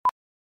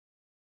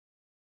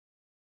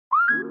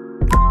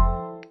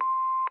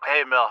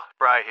Hey, Mel.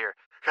 Bri here.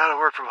 Gotta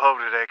work from home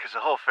today because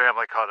the whole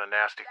family caught a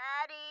nasty...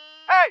 Daddy!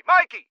 Hey,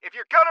 Mikey! If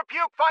you're gonna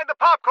puke, find the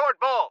popcorn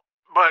bowl!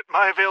 But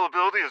my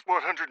availability is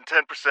 110%.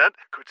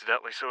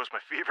 Coincidentally, so is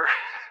my fever.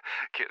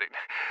 Kidding.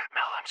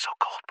 Mel, I'm so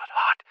cold but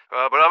hot.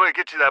 But I'm gonna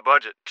get you that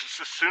budget just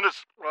as soon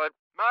as...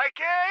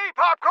 Mikey!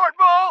 Popcorn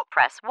bowl!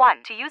 Press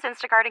 1 to use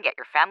Instacart and get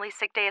your family's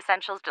sick day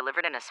essentials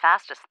delivered in as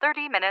fast as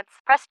 30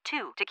 minutes. Press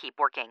 2 to keep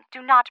working.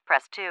 Do not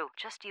press 2.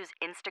 Just use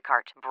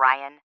Instacart,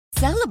 Brian.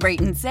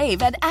 Celebrate and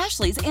save at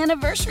Ashley's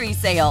Anniversary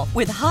Sale.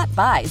 With Hot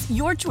Buys,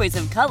 your choice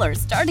of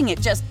colors starting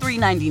at just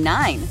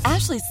 $3.99.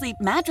 Ashley Sleep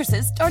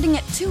mattresses starting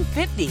at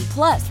 $2.50.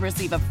 Plus,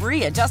 receive a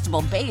free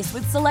adjustable base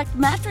with select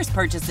mattress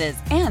purchases.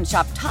 And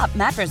shop top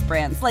mattress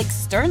brands like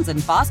Stearns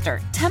 & Foster,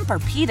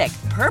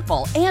 Tempur-Pedic,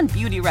 Purple, and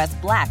Beautyrest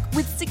Black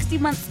with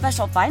 60-month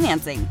special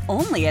financing.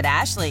 Only at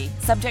Ashley.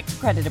 Subject to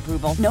credit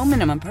approval. No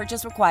minimum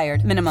purchase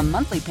required. Minimum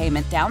monthly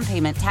payment, down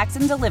payment, tax,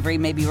 and delivery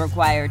may be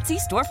required. See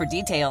store for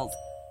details.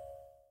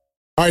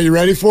 All right, you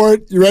ready for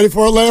it? You ready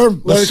for it, Larry?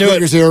 Let's do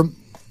it. Here.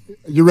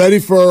 You ready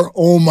for,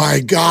 oh my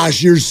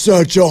gosh, you're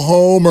such a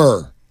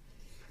homer.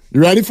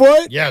 You ready for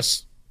it?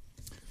 Yes.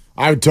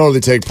 I would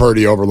totally take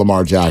Purdy over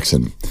Lamar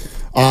Jackson.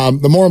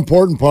 The more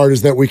important part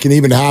is that we can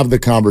even have the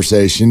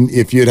conversation.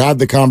 If you'd had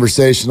the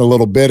conversation a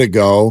little bit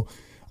ago,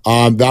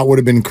 that would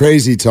have been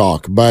crazy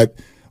talk. But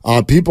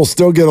people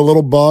still get a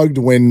little bugged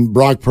when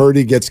Brock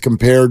Purdy gets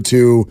compared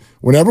to,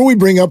 whenever we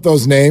bring up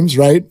those names,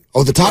 right?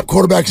 Oh, the top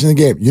quarterbacks in the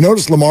game. You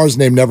notice Lamar's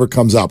name never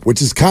comes up,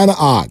 which is kind of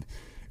odd.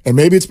 And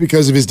maybe it's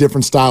because of his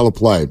different style of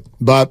play.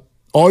 But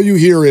all you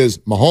hear is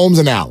Mahomes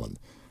and Allen.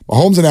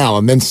 Mahomes and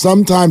Allen. Then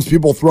sometimes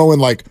people throw in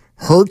like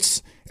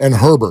Hurts and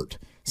Herbert.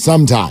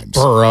 Sometimes.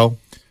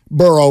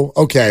 Burrow,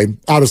 okay.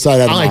 Out of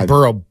sight, out of mind. I like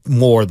Burrow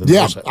more than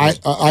Yeah, those.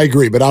 I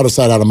agree, but out of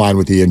sight, out of mind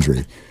with the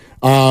injury.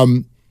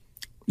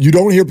 You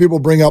don't hear people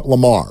bring up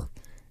Lamar.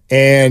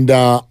 And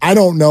I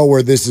don't know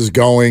where this is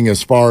going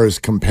as far as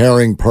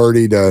comparing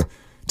Purdy to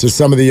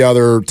some of the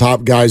other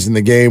top guys in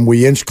the game.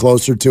 We inch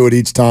closer to it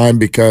each time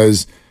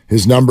because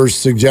his numbers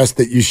suggest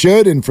that you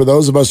should. And for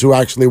those of us who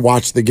actually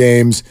watch the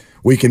games,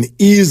 we can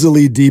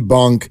easily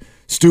debunk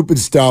stupid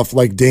stuff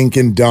like dink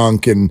and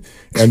dunk and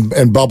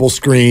bubble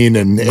screen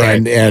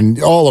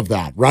and all of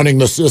that. Running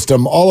the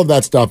system, all of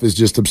that stuff is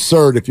just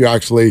absurd if you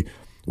actually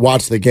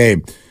watch the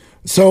game.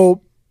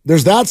 So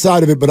there's that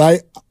side of it,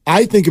 but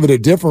I think of it a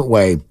different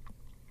way.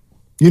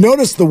 You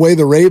notice the way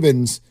the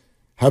Ravens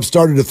have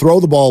started to throw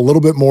the ball a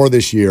little bit more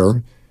this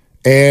year,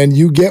 and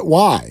you get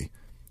why.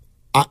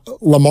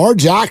 Lamar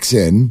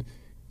Jackson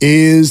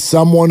is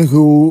someone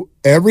who,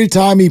 every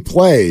time he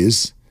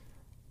plays,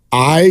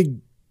 I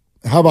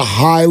have a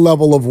high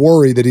level of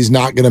worry that he's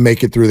not going to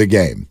make it through the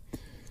game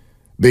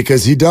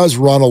because he does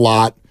run a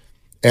lot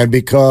and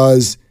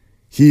because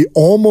he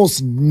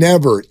almost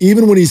never,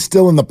 even when he's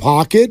still in the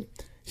pocket,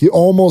 he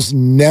almost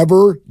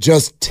never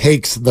just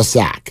takes the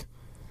sack.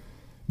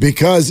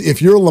 Because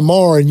if you're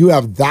Lamar and you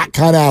have that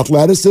kind of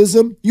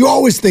athleticism, you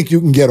always think you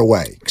can get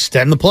away.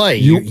 Extend the play.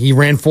 He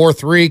ran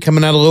 4.3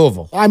 coming out of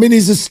Louisville. I mean,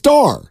 he's a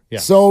star. Yeah.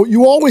 So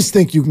you always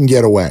think you can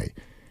get away.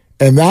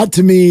 And that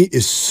to me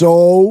is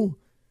so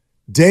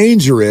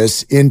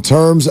dangerous in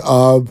terms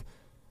of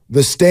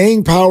the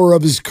staying power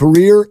of his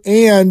career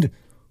and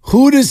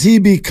who does he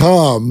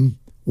become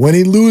when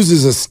he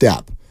loses a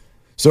step.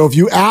 So if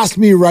you ask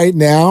me right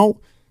now,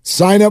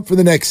 sign up for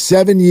the next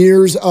 7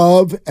 years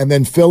of, and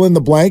then fill in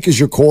the blank as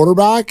your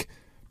quarterback,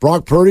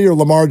 Brock Purdy or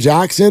Lamar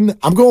Jackson,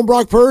 I'm going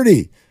Brock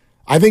Purdy.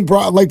 I think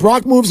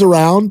Brock moves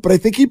around, but I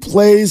think he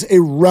plays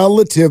a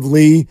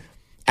relatively,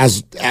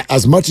 as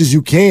much as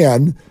you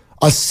can,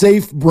 a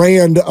safe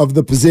brand of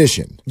the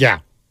position. Yeah.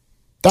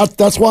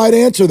 That's why I'd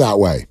answer that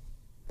way.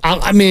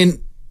 I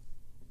mean,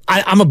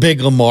 I'm a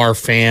big Lamar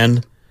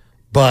fan,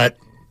 but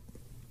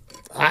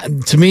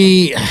to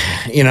me,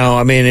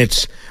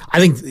 I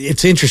think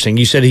it's interesting.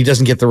 You said he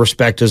doesn't get the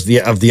respect of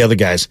the other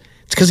guys.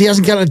 It's because he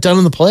hasn't gotten it done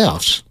in the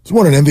playoffs. He's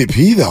won an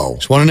MVP, though.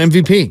 He's won an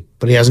MVP,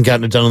 but he hasn't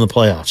gotten it done in the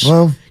playoffs.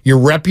 Well, your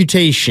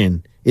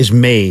reputation is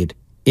made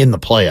in the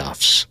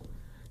playoffs.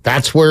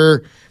 That's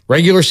where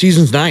regular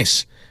season's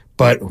nice,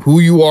 but who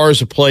you are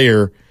as a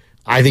player,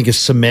 I think, is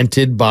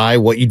cemented by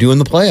what you do in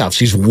the playoffs.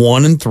 He's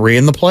 1-3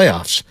 in the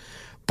playoffs.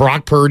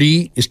 Brock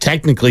Purdy is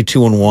technically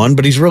 2-1,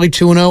 but he's really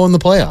 2-0 in the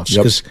playoffs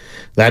because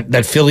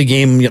that Philly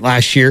game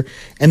last year.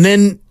 And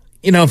then,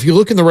 if you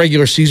look in the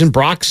regular season,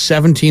 Brock's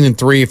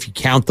 17-3 if you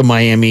count the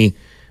Miami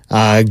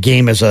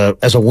game as a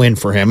win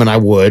for him, and I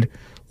would.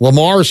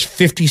 Lamar's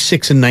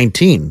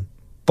 56-19,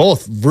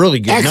 both really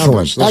good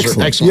numbers. Those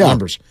are excellent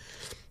numbers.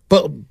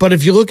 But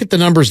if you look at the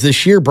numbers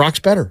this year, Brock's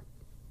better.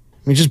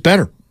 I mean, just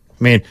better.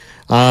 I mean,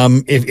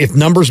 if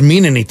numbers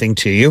mean anything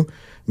to you,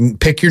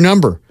 pick your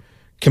number.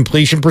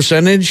 Completion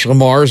percentage,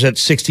 Lamar's at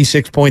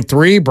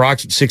 66.3,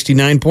 Brock's at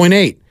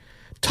 69.8.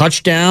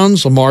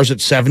 Touchdowns, Lamar's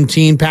at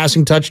 17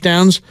 passing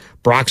touchdowns,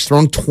 Brock's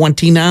thrown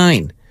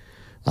 29.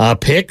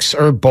 Picks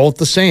are both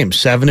the same,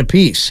 7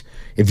 apiece.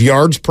 If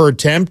yards per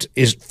attempt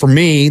is, for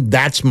me,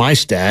 that's my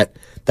stat.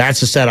 That's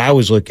the stat I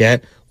always look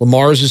at.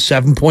 Lamar's is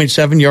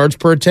 7.7 yards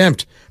per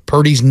attempt.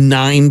 Purdy's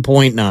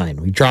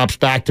 9.9. He drops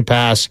back to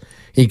pass.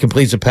 He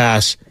completes a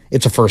pass.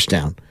 It's a first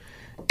down.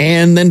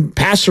 And then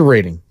passer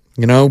rating.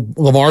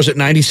 Lamar's at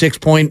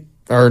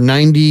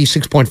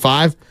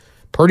 96.5.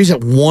 Purdy's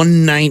at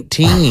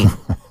 119.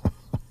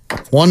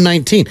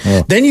 119.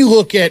 Yeah. Then you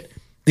look at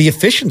the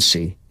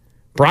efficiency.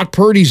 Brock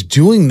Purdy's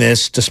doing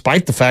this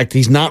despite the fact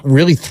he's not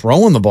really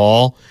throwing the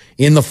ball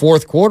in the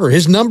fourth quarter.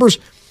 His numbers,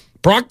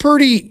 Brock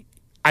Purdy,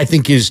 I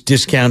think, is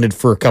discounted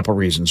for a couple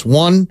reasons.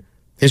 One,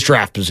 his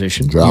draft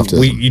position.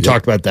 You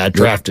talked about that,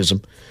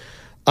 draftism.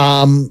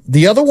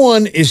 The other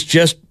one is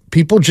just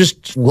people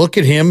just look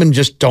at him and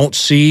just don't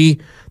see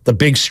the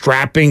big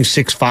strapping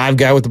 6'5"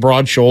 guy with the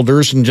broad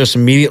shoulders and just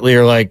immediately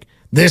are like,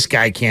 this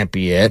guy can't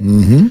be it.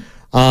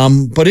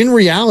 Mm-hmm. But in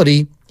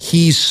reality,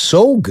 he's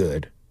so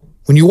good.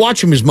 When you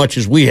watch him as much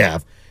as we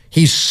have,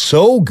 he's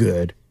so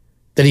good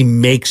that he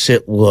makes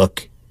it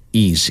look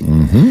easy.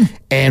 Mm-hmm.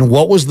 And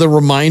what was the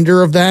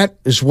reminder of that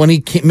is when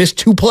he missed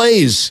 2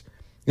 plays,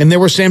 and there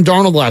was Sam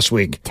Darnold last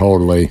week.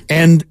 Totally.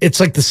 And it's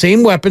like the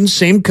same weapons,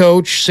 same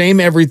coach, same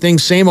everything,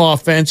 same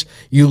offense.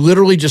 You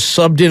literally just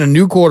subbed in a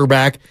new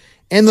quarterback,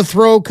 and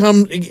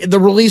the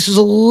release is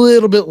a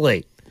little bit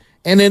late,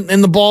 and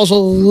the ball's a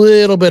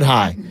little bit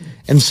high,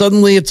 and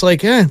suddenly it's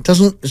like, it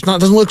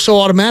doesn't look so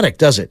automatic,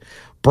 does it?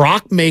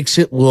 Brock makes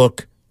it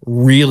look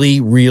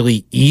really,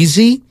 really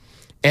easy,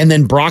 and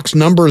then Brock's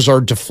numbers are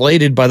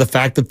deflated by the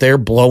fact that they're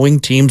blowing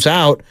teams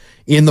out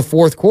in the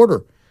fourth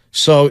quarter.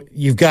 So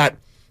you've got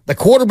the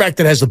quarterback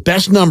that has the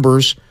best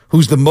numbers,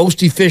 who's the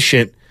most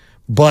efficient,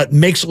 but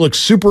makes it look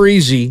super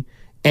easy,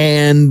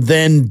 and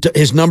then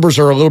his numbers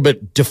are a little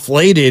bit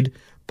deflated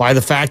by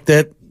the fact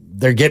that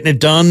they're getting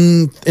it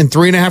done in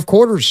 3.5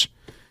 quarters.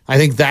 I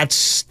think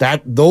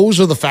those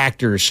are the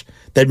factors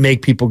that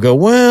make people go,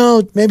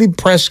 well, maybe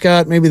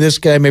Prescott, maybe this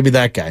guy, maybe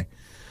that guy.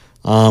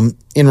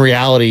 In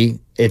reality,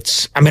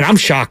 I'm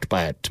shocked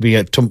by it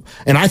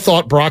and I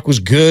thought Brock was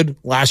good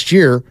last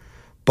year,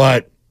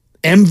 but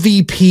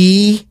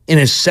MVP in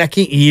his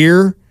second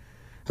year,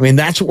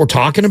 that's what we're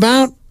talking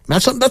about.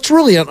 That's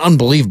really an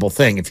unbelievable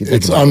thing if you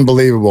think about it. It's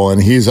unbelievable,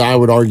 and he's, I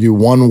would argue,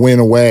 1 win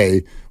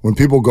away. When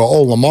people go,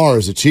 oh, Lamar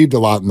has achieved a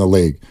lot in the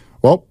league.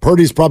 Well,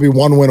 Purdy's probably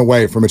 1 win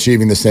away from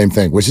achieving the same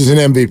thing, which is an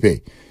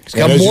MVP. He's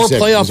got more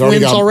playoff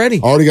wins already.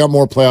 Already got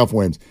more playoff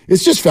wins.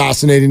 It's just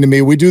fascinating to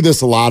me. We do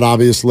this a lot,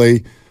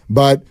 obviously,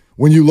 but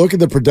when you look at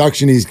the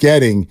production he's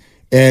getting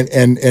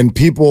and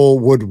people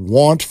would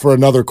want for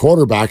another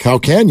quarterback, how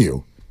can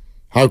you?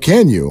 How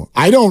can you?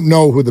 I don't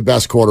know who the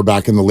best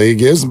quarterback in the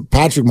league is.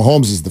 Patrick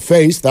Mahomes is the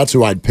face. That's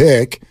who I'd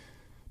pick.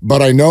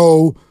 But I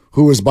know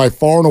who is by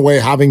far and away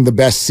having the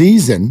best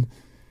season,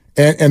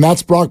 and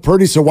that's Brock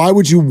Purdy. So why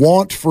would you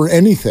want for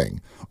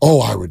anything?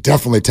 Oh, I would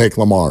definitely take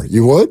Lamar.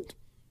 You would?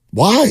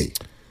 Why?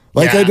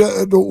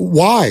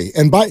 Why?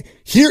 And by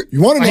here,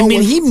 you want to know?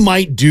 He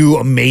might do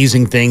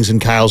amazing things in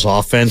Kyle's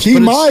offense. He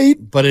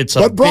might, but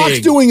Brock's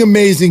doing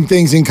amazing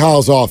things in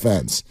Kyle's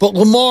offense. But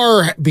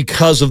Lamar,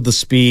 because of the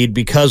speed,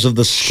 because of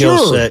the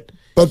skill set,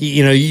 but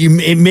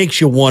it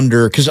makes you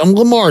wonder because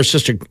Lamar is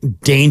just a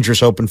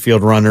dangerous open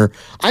field runner.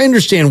 I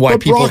understand why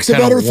people. Brock's a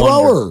better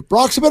thrower.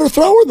 Brock's a better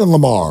thrower than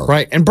Lamar,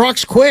 right? And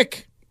Brock's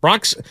quick.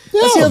 That's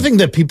the other thing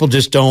that people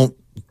just don't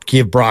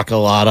give Brock a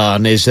lot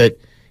on is that.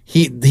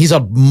 He's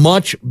a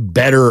much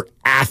better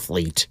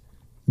athlete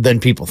than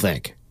people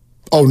think.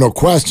 Oh, no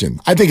question.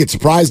 I think it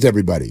surprised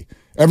everybody.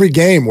 Every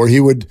game where he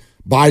would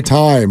buy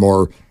time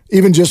or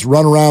even just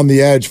run around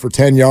the edge for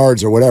 10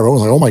 yards or whatever, I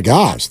was like, oh my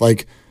gosh.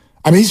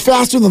 He's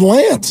faster than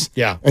Lance.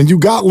 Yeah. And you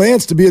got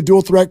Lance to be a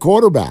dual threat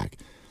quarterback.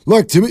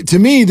 Look, to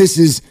me,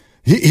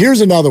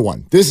 here's another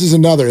one. This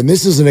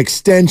is an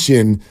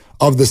extension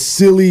of the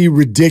silly,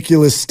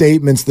 ridiculous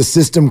statements, the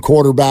system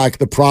quarterback,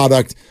 the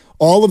product,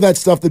 all of that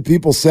stuff that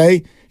people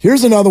say.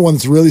 Here's another one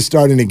that's really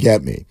starting to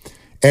get me.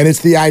 And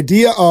it's the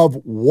idea of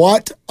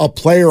what a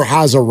player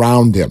has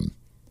around him.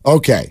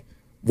 Okay,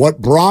 what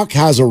Brock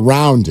has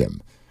around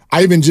him.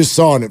 I even just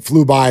saw, and it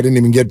flew by, I didn't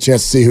even get a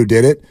chance to see who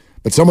did it,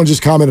 but someone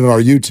just commented on our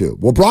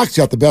YouTube. Well, Brock's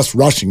got the best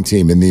rushing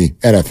team in the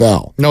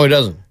NFL. No, he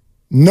doesn't.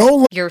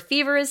 No. Your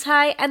fever is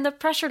high and the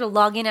pressure to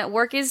log in at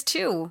work is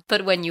too.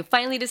 But when you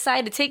finally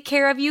decide to take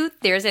care of you,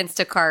 there's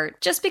Instacart.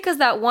 Just because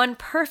that one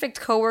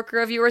perfect coworker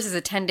of yours is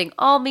attending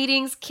all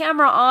meetings,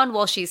 camera on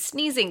while she's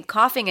sneezing,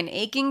 coughing, and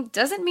aching,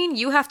 doesn't mean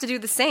you have to do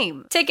the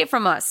same. Take it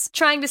from us.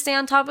 Trying to stay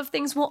on top of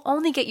things will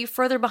only get you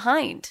further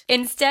behind.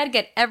 Instead,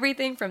 get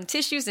everything from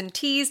tissues and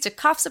teas to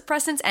cough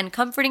suppressants and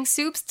comforting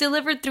soups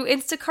delivered through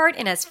Instacart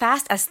in as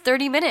fast as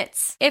 30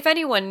 minutes. If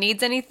anyone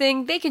needs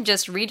anything, they can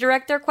just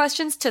redirect their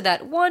questions to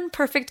that one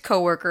perfect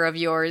coworker of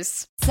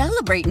yours.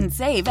 Celebrate and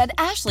save at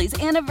Ashley's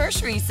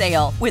Anniversary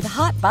Sale. With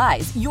Hot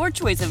Buys, your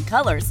choice of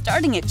colors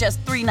starting at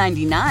just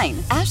 $3.99.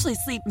 Ashley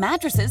Sleep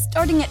mattresses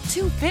starting at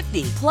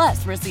 $2.50.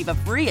 Plus, receive a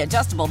free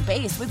adjustable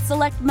base with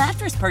select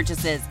mattress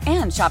purchases.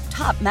 And shop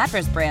top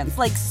mattress brands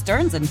like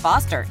Stearns &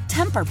 Foster,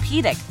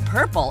 Tempur-Pedic,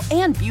 Purple,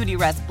 and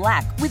Beautyrest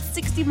Black with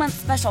 60-month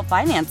special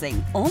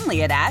financing.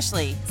 Only at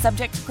Ashley.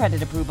 Subject to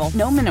credit approval.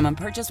 No minimum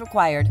purchase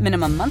required.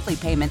 Minimum monthly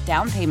payment,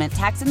 down payment,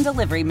 tax, and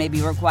delivery may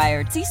be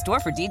required. See store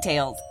for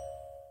details.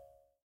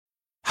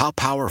 How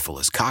powerful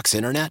is Cox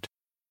Internet?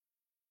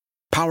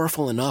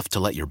 Powerful enough to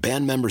let your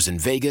band members in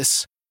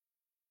Vegas,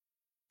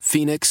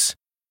 Phoenix,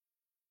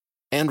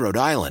 and Rhode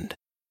Island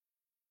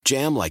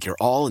jam like you're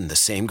all in the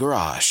same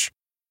garage.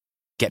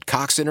 Get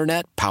Cox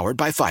Internet powered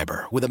by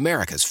fiber with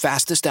America's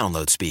fastest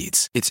download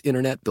speeds. It's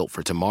internet built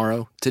for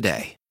tomorrow,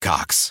 today.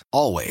 Cox,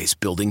 always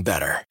building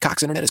better.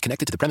 Cox Internet is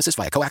connected to the premises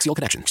via coaxial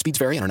connection. Speeds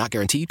vary and are not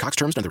guaranteed. Cox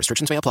terms and other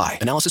restrictions may apply.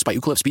 Analysis by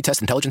Ookla Speed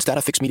Test Intelligence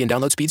Data. Fixed median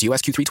download speeds.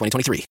 US Q3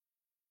 2023.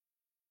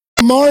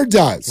 Lamar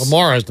does.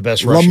 Lamar has the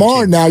best rushing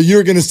Lamar, team. now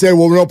you're going to say,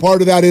 well, no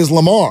part of that is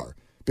Lamar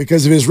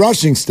because of his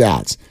rushing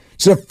stats.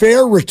 It's a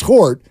fair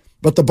retort,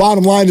 but the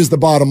bottom line is the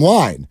bottom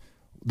line.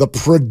 The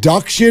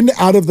production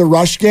out of the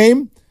rush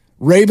game,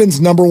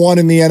 Ravens number one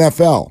in the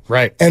NFL.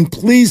 Right. And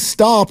please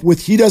stop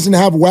with he doesn't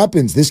have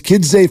weapons. This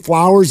kid Zay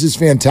Flowers is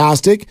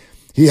fantastic.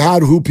 He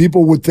had who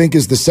people would think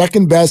is the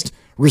second best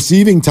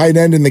receiving tight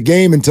end in the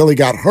game until he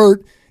got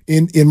hurt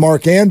in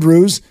Mark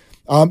Andrews.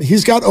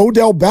 He's got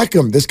Odell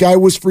Beckham. This guy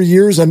was for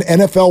years an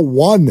NFL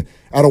 1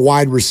 at a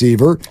wide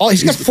receiver. Oh,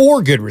 he's got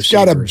 4 good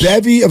receivers. Got a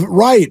bevy of,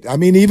 right. I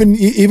mean,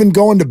 even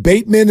going to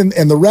Bateman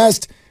and the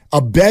rest, a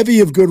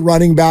bevy of good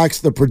running backs.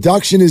 The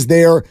production is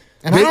there.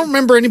 And I don't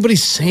remember anybody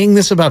saying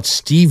this about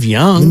Steve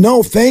Young.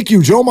 No, thank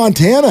you. Joe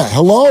Montana,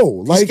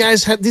 hello.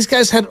 These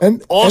guys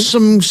had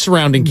awesome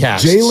surrounding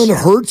casts. Jalen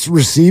Hurts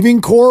receiving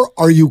core?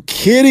 Are you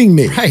kidding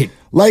me? Right.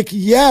 Like,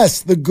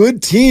 yes, the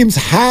good teams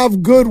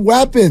have good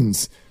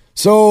weapons.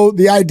 So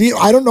the idea,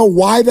 I don't know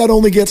why that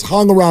only gets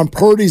hung around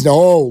Purdy's.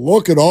 Oh,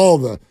 look at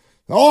all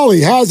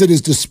he has at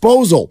his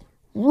disposal.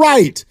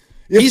 Right.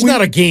 He's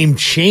not a game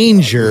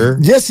changer.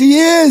 Yes, he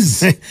is.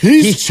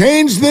 He's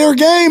changed their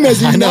game, has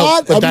he I know,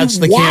 not? but that's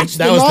the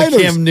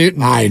Cam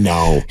Newton. I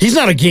know. He's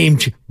not a game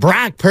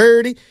Brock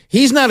Purdy.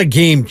 He's not a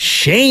game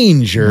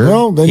changer.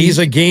 No, he's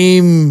a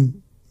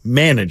game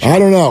manager. I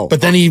don't know.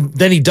 But then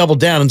he doubled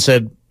down and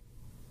said,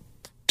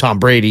 Tom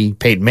Brady,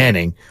 Peyton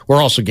Manning,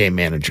 we're also game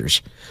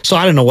managers. So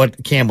I don't know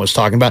what Cam was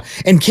talking about.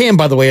 And Cam,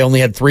 by the way, only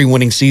had 3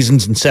 winning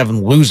seasons and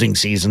 7 losing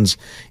seasons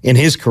in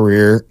his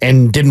career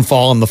and didn't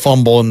fall in the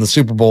fumble in the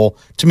Super Bowl.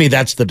 To me,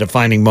 that's the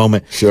defining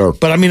moment. Sure.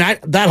 But I mean, I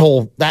don't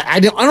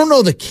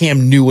know that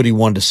Cam knew what he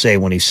wanted to say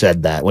when he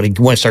said that, when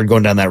he started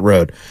going down that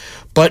road.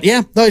 But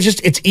yeah, no,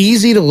 it's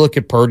easy to look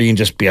at Purdy and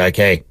just be like,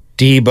 hey,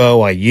 Debo,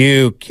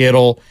 Ayuk,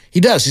 Kittle. He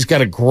does. He's got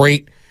a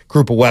great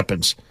group of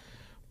weapons.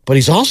 But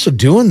he's also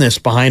doing this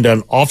behind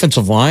an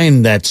offensive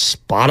line that's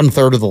bottom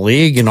third of the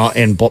league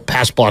in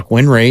pass block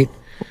win rate,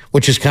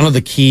 which is kind of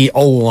the key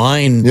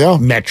O-line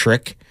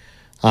metric.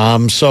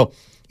 So,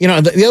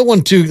 the other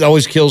one, too, that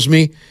always kills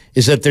me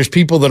is that there's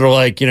people that are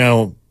like,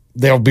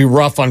 they'll be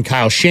rough on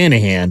Kyle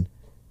Shanahan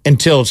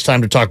until it's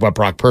time to talk about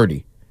Brock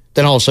Purdy.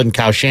 Then all of a sudden,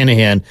 Kyle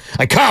Shanahan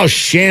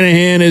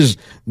is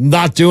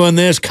not doing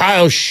this.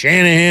 Kyle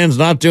Shanahan's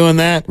not doing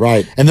that.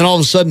 Right. And then all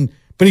of a sudden,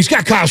 but he's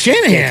got Kyle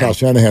Shanahan. Yeah, Kyle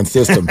Shanahan's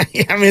system.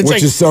 I mean,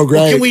 which is so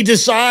great. Can we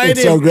decide?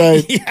 It's so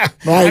great. Yeah.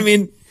 Right. I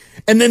mean,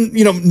 and then,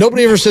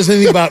 nobody ever says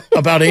anything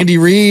about Andy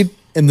Reid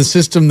and the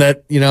system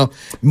that,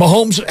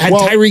 Mahomes had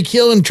Tyreek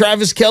Hill and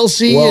Travis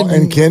Kelce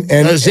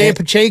and Isaiah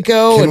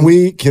Pacheco.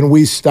 Can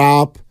we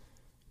stop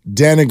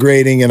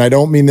denigrating, and I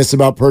don't mean this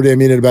about Purdy, I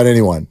mean it about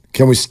anyone.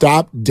 Can we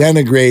stop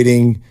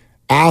denigrating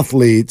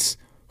athletes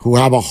who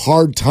have a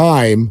hard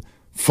time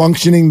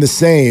functioning the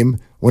same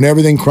when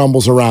everything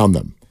crumbles around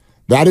them?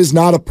 That is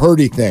not a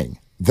Purdy thing.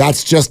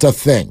 That's just a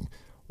thing.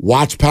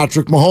 Watch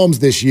Patrick Mahomes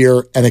this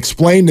year and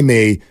explain to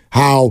me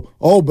how,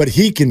 but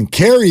he can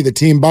carry the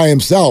team by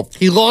himself.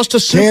 He lost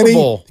a Super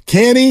Bowl.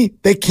 Can he?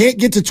 They can't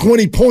get to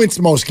 20 points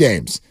most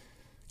games.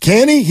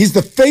 Can he? He's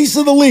the face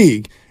of the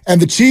league,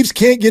 and the Chiefs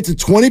can't get to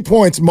 20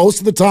 points most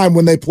of the time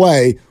when they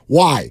play.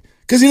 Why?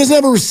 Because he doesn't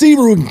have a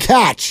receiver who can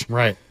catch.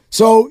 Right.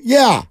 So,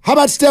 yeah. How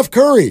about Steph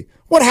Curry?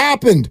 What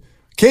happened?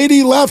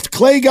 KD left.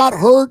 Clay got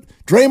hurt.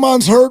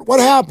 Draymond's hurt. What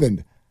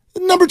happened?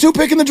 Number 2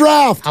 pick in the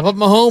draft. How about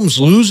Mahomes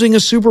losing a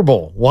Super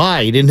Bowl?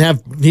 Why? He didn't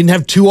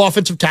have 2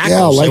 offensive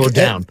tackles. They were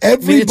down.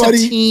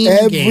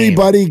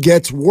 Everybody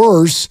gets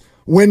worse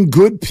when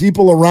good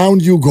people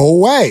around you go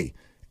away.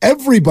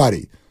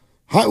 Everybody.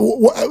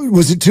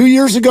 Was it 2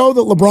 years ago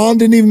that LeBron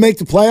didn't even make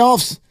the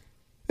playoffs?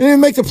 They didn't even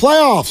make the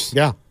playoffs.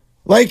 Yeah.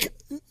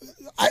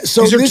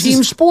 So these are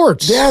team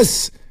sports.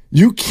 Yes.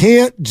 You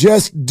can't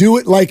just do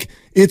it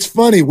it's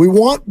funny. We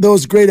want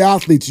those great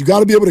athletes. You got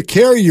to be able to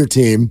carry your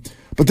team.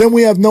 But then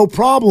we have no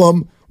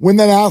problem when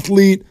that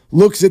athlete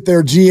looks at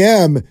their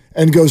GM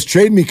and goes,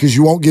 trade me because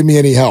you won't give me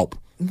any help.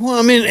 Well,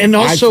 I mean, and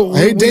also...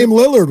 Hey, Dame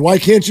Lillard, why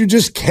can't you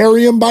just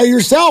carry him by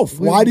yourself?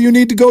 Why do you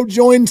need to go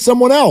join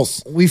someone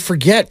else? We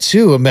forget,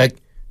 too,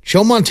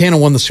 Joe Montana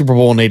won the Super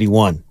Bowl in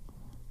 81.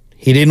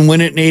 He didn't win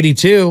it in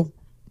 82.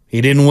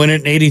 He didn't win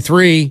it in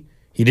 83.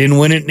 He didn't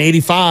win it in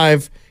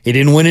 85. He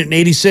didn't win it in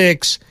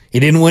 86. He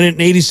didn't win it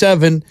in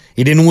 87.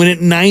 He didn't win it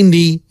in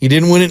 90. He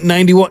didn't win it in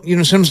 91. You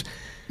know, sometimes,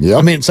 yep.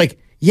 I mean, it's like,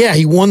 yeah,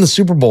 he won the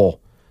Super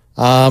Bowl,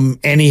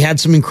 and he had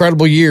some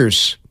incredible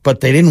years,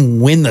 but they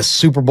didn't win the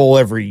Super Bowl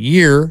every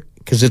year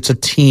because it's a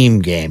team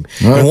game.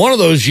 Right. And one of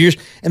those years,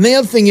 and the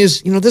other thing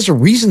is, there's a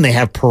reason they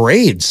have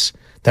parades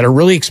that are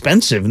really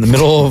expensive in the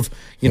middle of,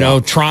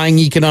 trying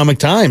economic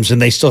times,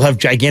 and they still have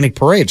gigantic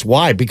parades.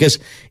 Why? Because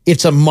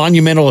it's a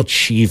monumental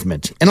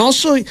achievement. And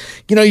also, you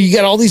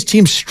got all these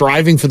teams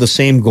striving for the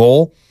same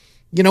goal.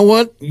 You know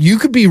what? You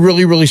could be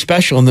really, really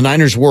special, and the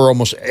Niners were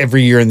almost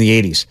every year in the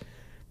 80s.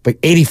 But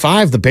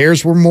 85, the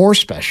Bears were more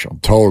special.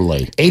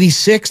 Totally.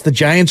 86, the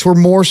Giants were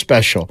more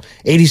special.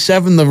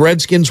 87, the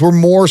Redskins were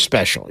more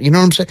special. You know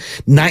what I'm saying?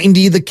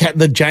 90,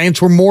 the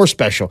Giants were more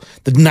special.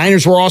 The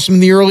Niners were awesome in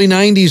the early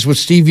 90s with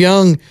Steve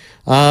Young,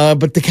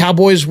 but the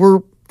Cowboys were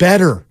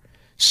better.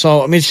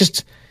 So, I mean,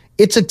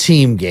 it's a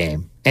team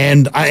game.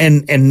 And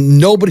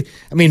nobody,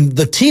 I mean,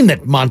 the team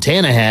that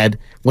Montana had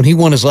when he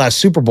won his last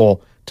Super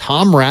Bowl,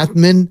 Tom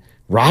Rathman,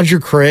 Roger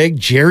Craig,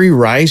 Jerry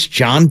Rice,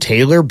 John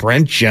Taylor,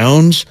 Brent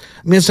Jones.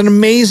 I mean, it's an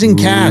amazing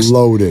cast.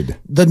 Loaded.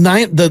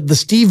 The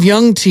Steve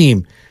Young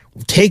team.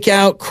 Take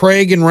out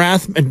Craig and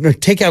Rathman.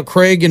 Take out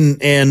Craig and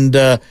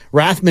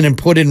Rathman and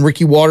put in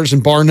Ricky Waters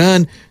and bar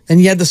none. And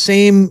you had the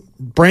same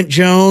Brent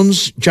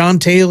Jones, John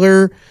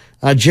Taylor,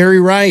 Jerry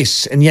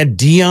Rice, and you had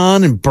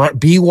Dion and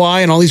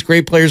BY and all these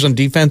great players on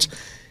defense.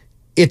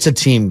 It's a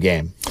team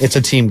game. It's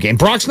a team game.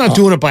 Brock's not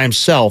doing it by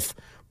himself.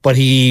 But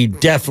he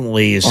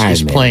definitely is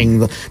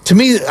playing. To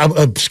me,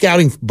 a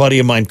scouting buddy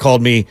of mine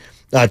called me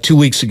 2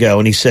 weeks ago,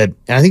 and he said,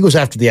 and I think it was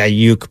after the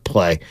Ayuk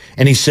play,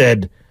 and he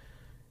said,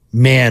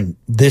 man,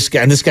 this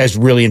guy's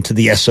really into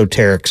the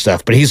esoteric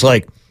stuff, but he's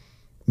like,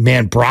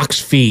 man,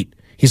 Brock's feet.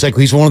 He's like,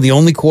 he's one of the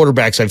only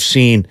quarterbacks I've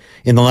seen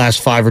in the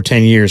last 5 or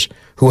 10 years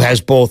who has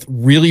both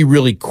really,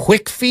 really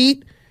quick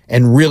feet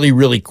and really,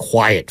 really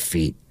quiet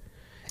feet.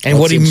 And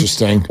That's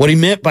interesting. What he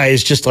meant by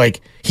is just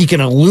like he can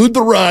elude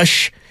the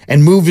rush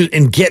and move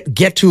and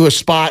get to a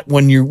spot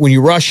when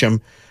you rush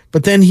him,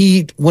 but then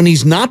when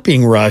he's not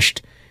being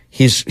rushed,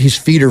 his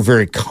feet are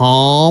very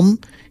calm.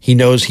 He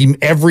knows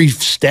every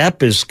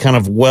step is kind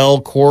of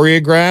well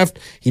choreographed.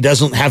 He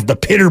doesn't have the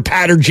pitter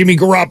patter Jimmy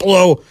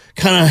Garoppolo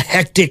kind of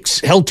hectic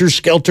helter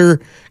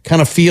skelter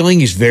kind of feeling.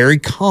 He's very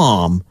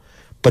calm,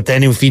 but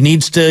then if he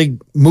needs to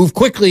move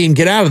quickly and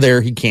get out of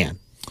there, he can.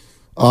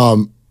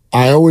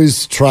 I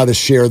always try to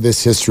share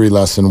this history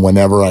lesson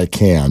whenever I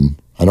can.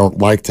 I don't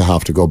like to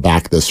have to go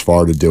back this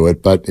far to do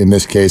it, but in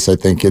this case, I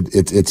think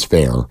it's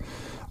fair.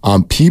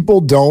 People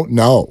don't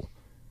know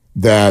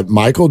that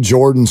Michael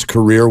Jordan's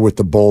career with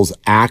the Bulls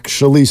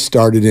actually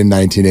started in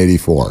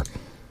 1984.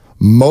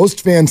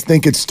 Most fans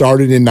think it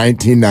started in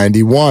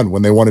 1991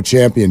 when they won a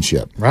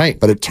championship. Right.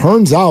 But it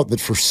turns out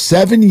that for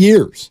 7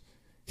 years,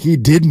 he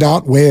did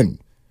not win.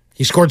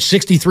 He scored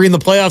 63 in the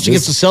playoffs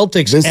against the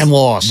Celtics and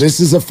lost. This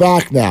is a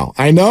fact now.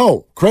 I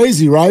know.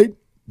 Crazy, right?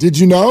 Did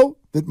you know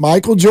that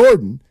Michael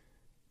Jordan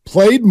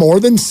played more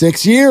than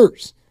 6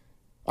 years?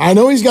 I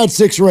know he's got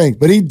 6 rings,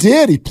 but he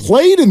did. He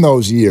played in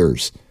those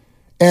years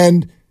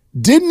and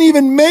didn't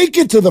even make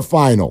it to the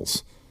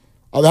finals.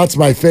 Oh, that's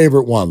my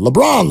favorite one.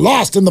 LeBron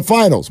lost in the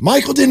finals.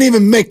 Michael didn't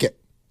even make it.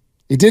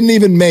 He didn't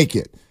even make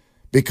it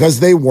because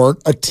they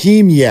weren't a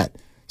team yet.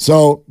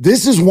 So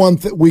this is one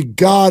that we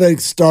got to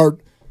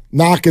start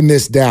knocking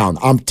this down.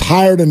 I'm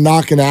tired of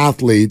knocking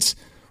athletes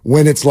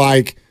when it's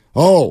like,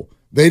 oh,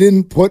 they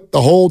didn't put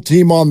the whole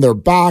team on their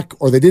back,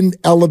 or they didn't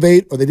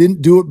elevate, or they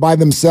didn't do it by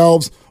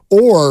themselves,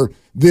 or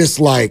this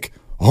like,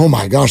 oh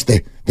my gosh,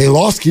 they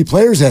lost key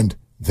players and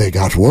they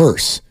got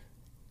worse.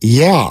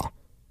 Yeah,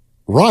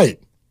 right.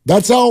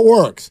 That's how it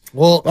works.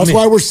 Well, that's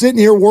why we're sitting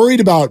here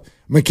worried about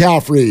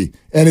McCaffrey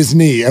and his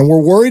knee, and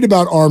we're worried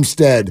about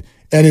Armstead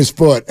and his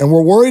foot, and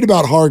we're worried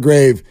about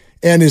Hargrave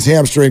and his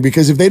hamstring,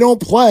 because if they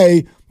don't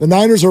play, the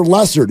Niners are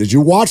lesser. Did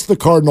you watch the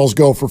Cardinals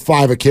go for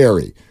 5 a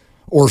carry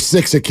or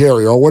 6 a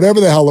carry or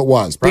whatever the hell it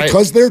was? Right.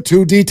 Because their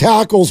 2 D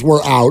tackles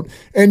were out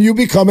and you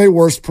become a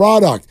worse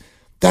product.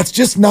 That's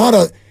just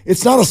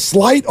it's not a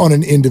slight on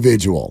an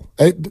individual.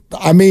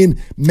 I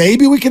mean,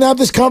 maybe we can have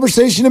this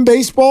conversation in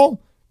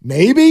baseball.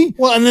 Maybe.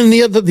 Well, and then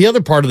the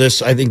other part of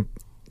this, I think,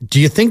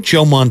 do you think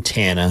Joe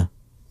Montana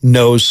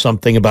knows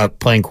something about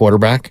playing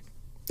quarterback?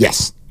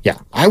 Yes. Yeah,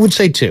 I would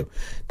say too.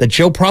 That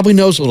Joe probably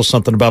knows a little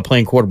something about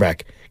playing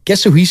quarterback.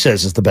 Guess who he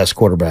says is the best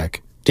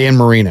quarterback? Dan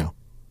Marino.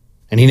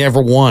 And he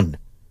never won.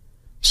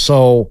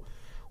 So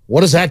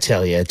what does that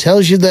tell you? It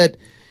tells you that,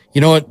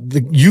 you know what,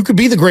 you could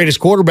be the greatest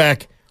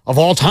quarterback of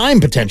all time,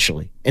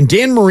 potentially. And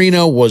Dan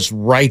Marino was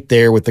right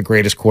there with the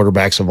greatest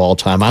quarterbacks of all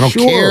time. I don't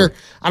care.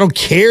 I don't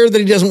care that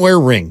he doesn't wear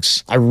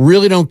rings. I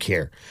really don't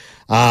care.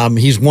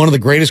 He's one of the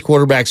greatest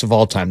quarterbacks of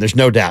all time. There's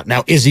no doubt.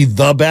 Now, is he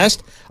the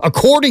best?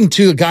 According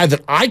to a guy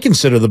that I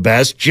consider the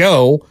best,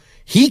 Joe,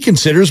 he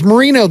considers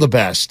Marino the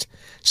best.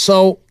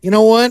 So, you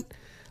know what?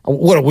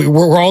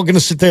 We're all going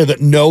to sit there that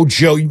no,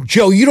 Joe,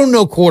 you don't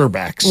know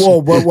quarterbacks.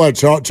 Well, what?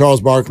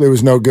 Charles Barkley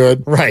was no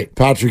good. Right.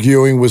 Patrick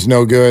Ewing was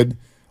no good.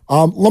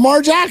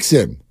 Lamar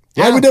Jackson.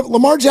 Yeah.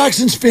 Lamar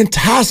Jackson's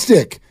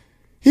fantastic.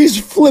 He's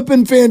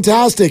flipping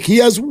fantastic. He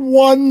has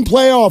one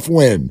playoff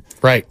win.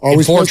 Right.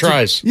 In 4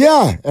 tries.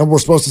 Yeah. And we're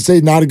supposed to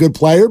say not a good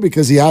player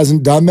because he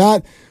hasn't done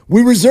that.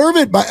 We reserve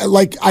it by,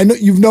 I know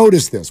you've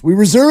noticed this. We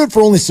reserve it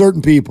for only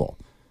certain people.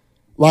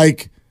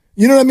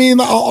 You know what I mean?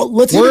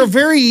 We're a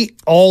very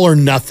all or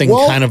nothing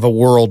kind of a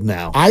world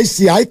now. I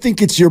see. I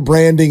think it's your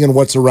branding and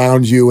what's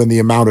around you and the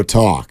amount of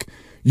talk.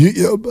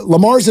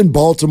 Lamar's in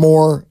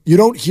Baltimore. You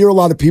don't hear a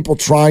lot of people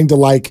trying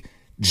to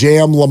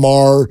jam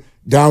Lamar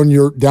down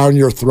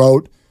your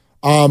throat.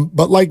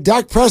 But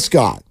Dak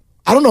Prescott,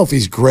 I don't know if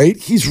he's great.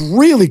 He's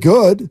really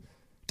good.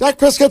 Dak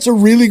Prescott's a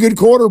really good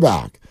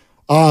quarterback.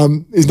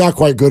 He's not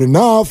quite good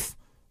enough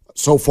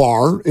so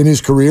far in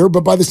his career,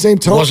 but by the same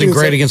token, wasn't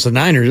great against the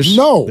Niners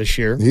this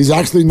year. He's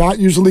actually not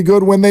usually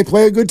good when they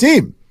play a good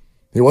team.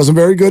 He wasn't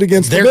very good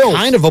against the Bills. They're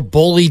kind of a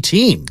bully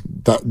team.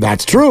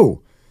 That's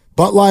true.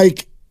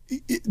 But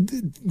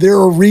there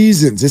are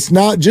reasons. It's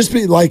not just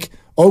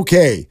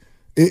okay,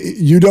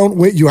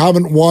 you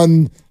haven't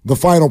won the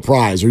final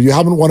prize or you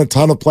haven't won a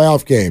ton of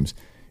playoff games.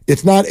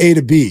 It's not A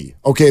to B.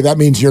 Okay, that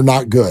means you're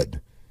not good.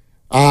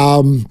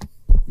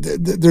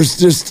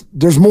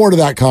 There's more to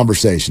that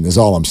conversation is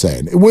all I'm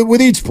saying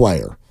with each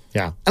player.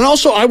 Yeah. And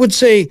also I would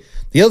say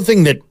the other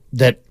thing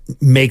that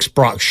makes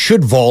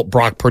should vault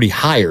Brock Purdy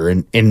higher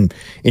in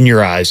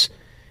your eyes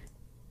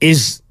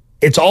is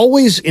it's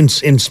always in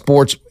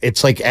sports.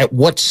 It's at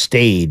what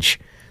stage?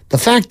 The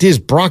fact is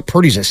Brock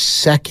Purdy's a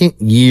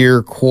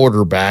second-year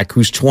quarterback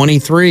who's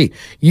 23.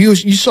 You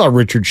saw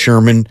Richard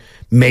Sherman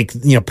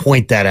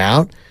point that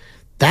out.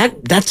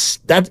 That's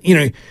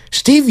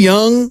Steve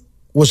Young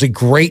was a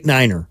great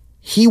Niner.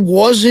 He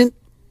wasn't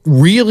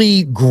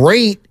really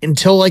great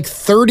until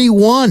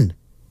 31.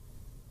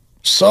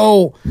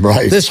 So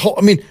right.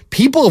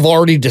 People have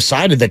already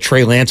decided that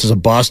Trey Lance is a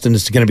bust and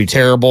it's going to be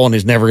terrible and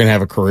he's never going to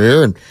have a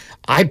career. And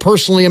I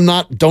personally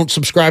don't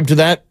subscribe to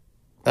that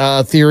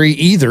theory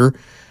either.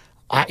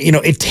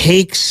 It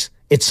takes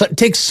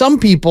some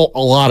people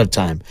a lot of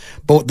time,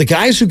 but the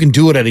guys who can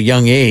do it at a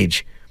young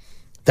age,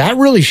 that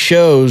really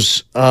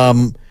shows.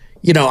 I'm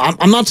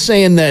not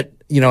saying that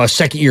a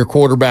second-year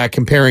quarterback,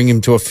 comparing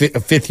him to a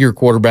fifth-year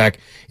quarterback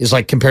is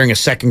like comparing a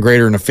second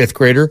grader and a fifth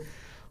grader,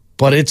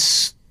 but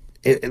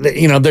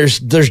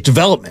there's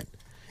development.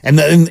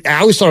 And I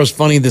always thought it was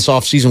funny this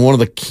offseason, one of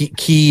the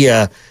key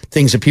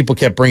things that people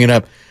kept bringing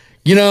up,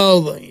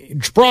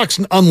 Brock's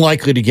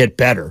unlikely to get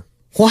better.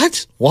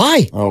 What?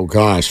 Why? Oh,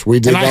 gosh.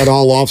 We did that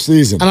all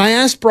offseason. And I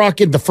asked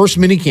Brock at the first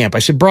minicamp, I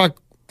said, Brock,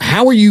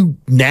 how are you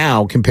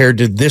now compared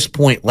to this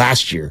point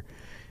last year?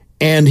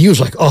 And he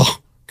was like, oh,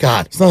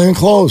 God. It's not even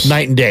close.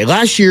 Night and day.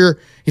 Last year,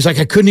 he's like,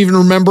 I couldn't even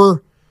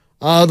remember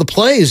the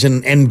plays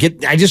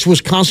I just was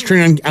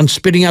concentrating on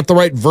spitting out the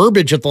right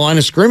verbiage at the line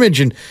of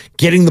scrimmage and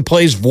getting the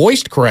plays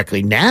voiced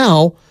correctly.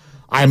 Now,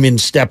 I'm in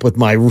step with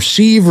my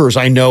receivers.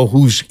 I know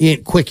who's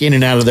quick in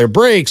and out of their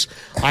breaks.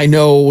 I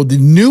know the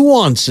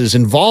nuances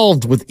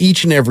involved with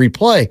each and every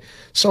play.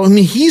 So,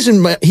 he's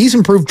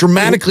improved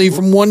dramatically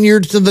from one year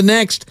to the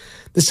next.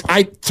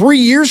 3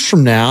 years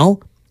from now,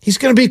 he's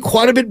going to be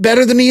quite a bit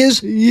better than he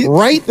is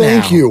right now.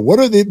 Thank you.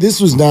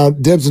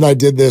 Debs and I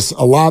did this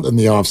a lot in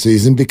the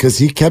offseason because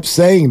he kept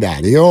saying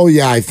that.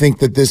 I think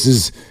that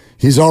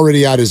he's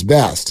already at his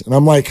best. And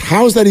I'm like,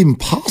 how is that even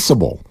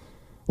possible?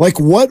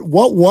 What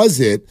was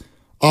it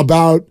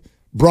about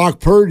Brock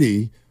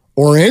Purdy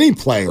or any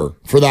player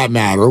for that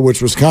matter,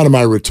 which was kind of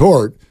my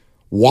retort?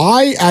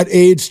 Why at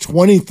age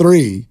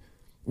 23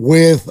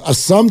 with a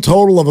sum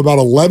total of about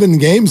 11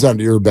 games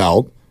under your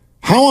belt,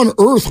 how on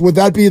earth would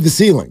that be the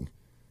ceiling?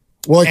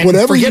 Well,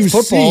 whatever you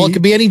football, see, it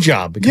could be any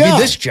job. It could be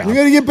this job. You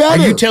got to get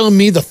better. Are you telling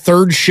me the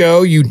third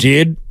show you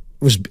did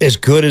was as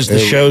good as the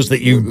shows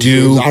that you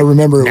do? I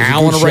remember it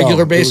now was on a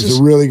regular basis. It was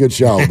a really good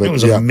show. But it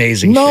was an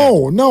amazing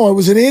show. No, I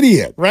was an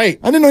idiot. Right.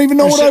 I didn't even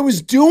know what I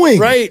was doing.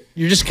 Right.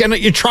 You're just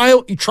you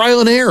trial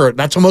and error.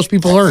 That's how most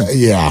people learn.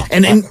 Yeah.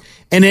 And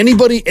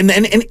anybody and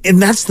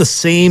that's the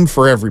same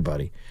for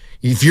everybody.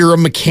 If you're a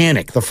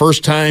mechanic, the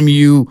first time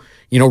you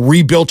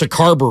rebuilt a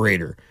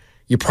carburetor,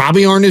 you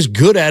probably aren't as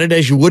good at it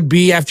as you would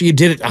be after you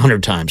did it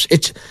 100 times.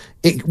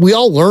 We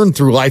all learn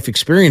through life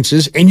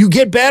experiences, and you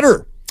get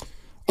better.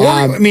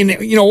 Or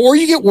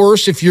you get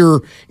worse if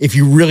you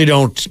really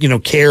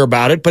don't care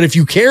about it. But if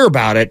you care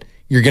about it,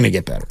 you're going to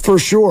get better. For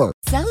sure.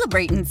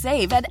 Celebrate and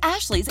save at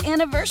Ashley's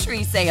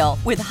Anniversary Sale.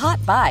 With Hot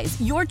Buys,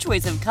 your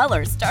choice of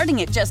colors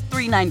starting at just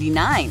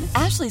 $3.99.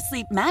 Ashley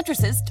Sleep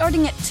mattresses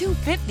starting at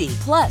 $2.50.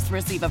 Plus,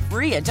 receive a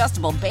free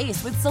adjustable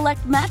base with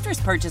select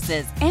mattress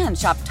purchases. And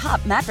shop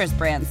top mattress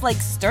brands like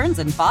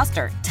Stearns &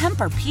 Foster,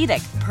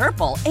 Tempur-Pedic,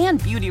 Purple, and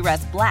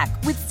Beautyrest Black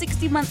with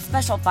 60-month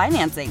special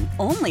financing.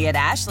 Only at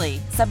Ashley.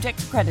 Subject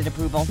to credit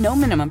approval. No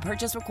minimum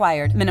purchase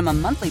required.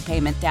 Minimum monthly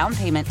payment, down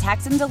payment,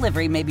 tax, and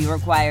delivery may be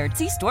required.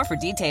 See store for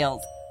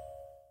details.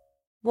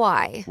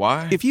 Why?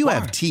 If you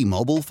have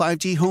T-Mobile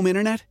 5G home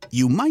internet,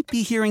 you might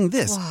be hearing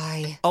this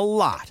Why? a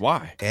lot.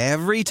 Why?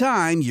 Every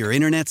time your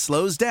internet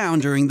slows down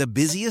during the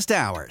busiest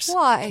hours.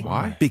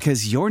 Why?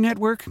 Because your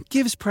network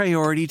gives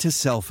priority to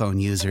cell phone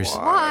users.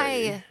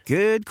 Why?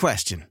 Good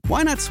question.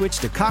 Why not switch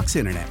to Cox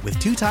Internet with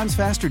 2 times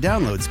faster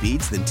download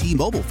speeds than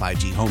T-Mobile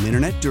 5G home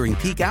internet during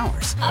peak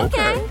hours?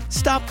 Okay.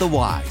 Stop the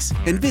whys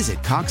and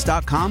visit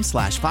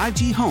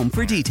cox.com/5G home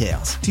for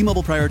details.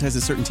 T-Mobile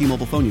prioritizes certain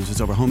T-Mobile phone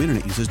users over home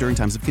internet users during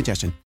times of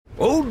congestion.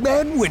 Old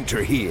Man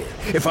Winter here.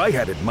 If I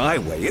had it my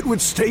way, it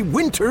would stay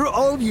winter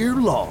all year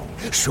long.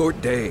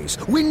 Short days,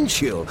 wind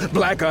chill,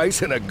 black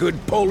ice, and a good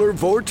polar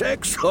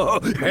vortex.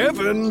 Oh,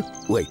 heaven.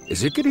 Wait,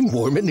 is it getting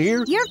warm in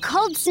here? Your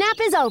cold snap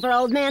is over,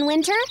 Old Man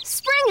Winter.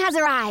 Spring has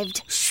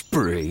arrived.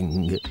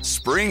 Spring.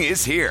 Spring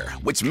is here,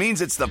 which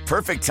means it's the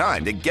perfect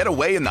time to get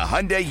away in the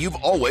Hyundai you've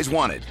always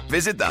wanted.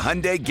 Visit the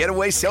Hyundai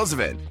Getaway Sales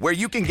Event, where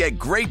you can get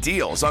great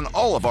deals on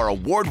all of our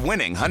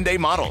award-winning Hyundai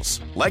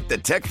models, like the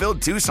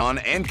tech-filled Tucson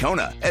and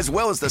Kona, as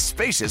well as the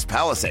spacious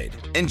Palisade.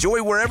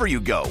 Enjoy wherever you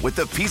go with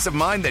the peace of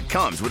mind that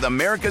comes with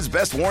America's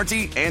best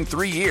warranty and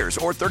 3 years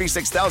or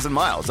 36,000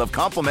 miles of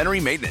complimentary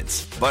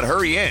maintenance. But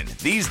hurry in,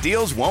 these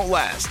deals won't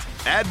last.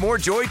 Add more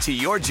joy to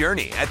your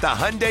journey at the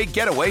Hyundai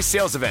Getaway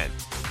Sales Event.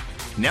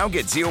 Now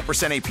get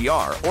 0%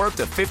 APR or up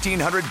to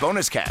 $1,500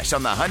 bonus cash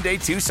on the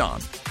Hyundai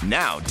Tucson.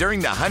 Now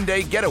during the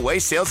Hyundai Getaway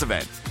Sales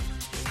Event.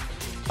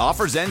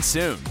 Offers end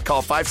soon.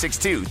 Call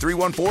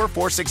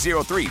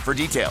 562-314-4603 for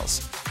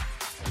details.